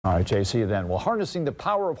All right, JC, then. Well, harnessing the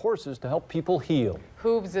power of horses to help people heal.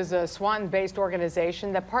 HOOVES is a Swanton-based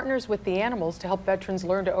organization that partners with the animals to help veterans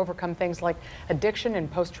learn to overcome things like addiction and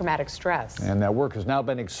post-traumatic stress. And that work has now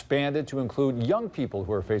been expanded to include young people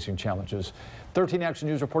who are facing challenges. 13 Action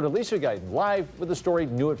News reporter Lisa Guyton live with the story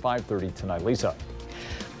new at 5:30 tonight. Lisa.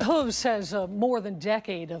 HOOVES has more than a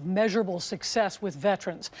decade of measurable success with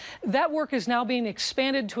veterans. That work is now being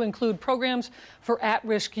expanded to include programs for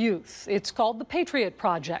at-risk youth. It's called the Patriot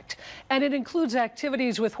Project, and it includes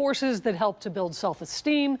activities with horses that help to build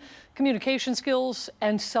self-esteem, communication skills,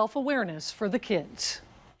 and self-awareness for the kids.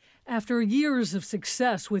 After years of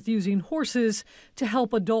success with using horses to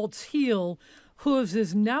help adults heal, HOOVES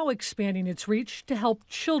is now expanding its reach to help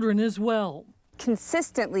children as well.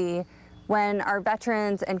 Consistently, when our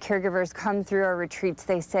veterans and caregivers come through our retreats,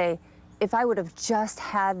 they say, if I would have just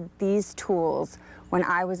had these tools when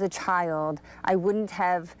I was a child, I wouldn't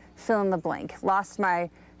have fill in the blank, lost my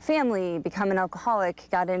family, become an alcoholic,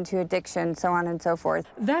 got into addiction, so on and so forth.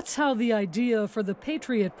 That's how the idea for the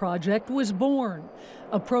Patriot Project was born,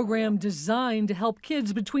 a program designed to help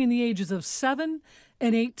kids between the ages of 7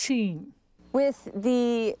 and 18. With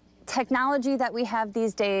the technology that we have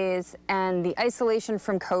these days and the isolation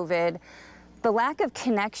from COVID, the lack of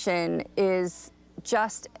connection is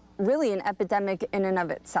just really an epidemic in and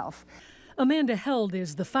of itself. Amanda Held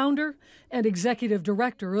is the founder and executive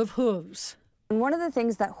director of HOOVES. And one of the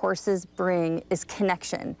things that horses bring is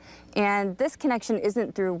connection. And this connection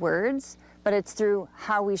isn't through words, but it's through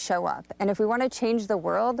how we show up. And if we want to change the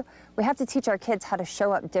world, we have to teach our kids how to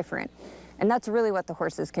show up different. And that's really what the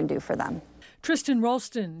horses can do for them. Tristan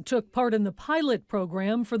Ralston took part in the pilot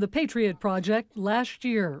program for the Patriot Project last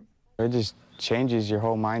year. It just changes your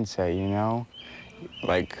whole mindset, you know?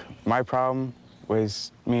 Like, my problem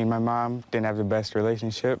was me and my mom didn't have the best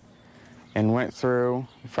relationship, and went through,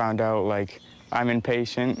 found out, like, I'm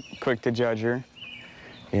impatient, quick to judge her,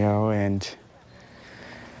 you know, and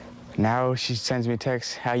now she sends me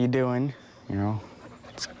texts, how you doing? You know,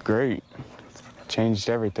 it's great. It's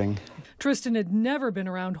changed everything. Tristan had never been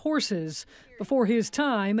around horses before his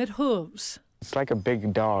time at HOOVES. It's like a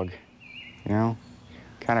big dog, you know?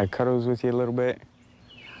 Kind of cuddles with you a little bit.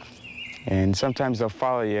 And sometimes they'll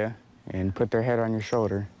follow you and put their head on your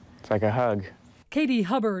shoulder. It's like a hug. Katie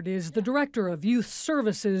Hubbard is the director of youth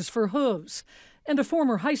services for HOOVES and a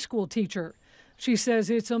former high school teacher. She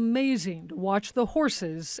says it's amazing to watch the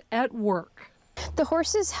horses at work. The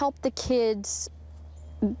horses help the kids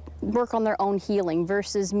work on their own healing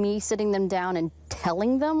versus me sitting them down and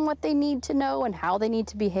telling them what they need to know and how they need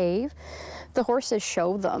to behave. The horses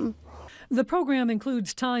show them. The program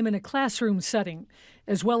includes time in a classroom setting,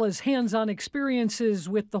 as well as hands-on experiences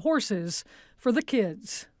with the horses for the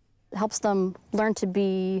kids. It helps them learn to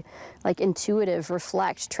be like intuitive,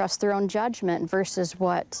 reflect, trust their own judgment versus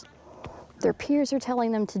what their peers are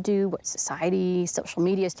telling them to do, what society, social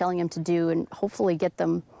media is telling them to do, and hopefully get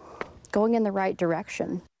them going in the right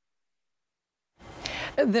direction.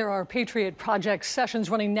 There are Patriot Project sessions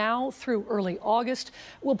running now through early August.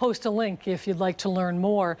 We'll post a link if you'd like to learn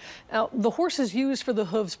more. Now, the horses used for the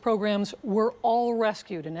HOOVES programs were all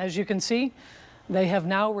rescued, and as you can see, they have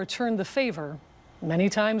now returned the favor many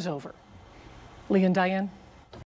times over. Lee and Diane.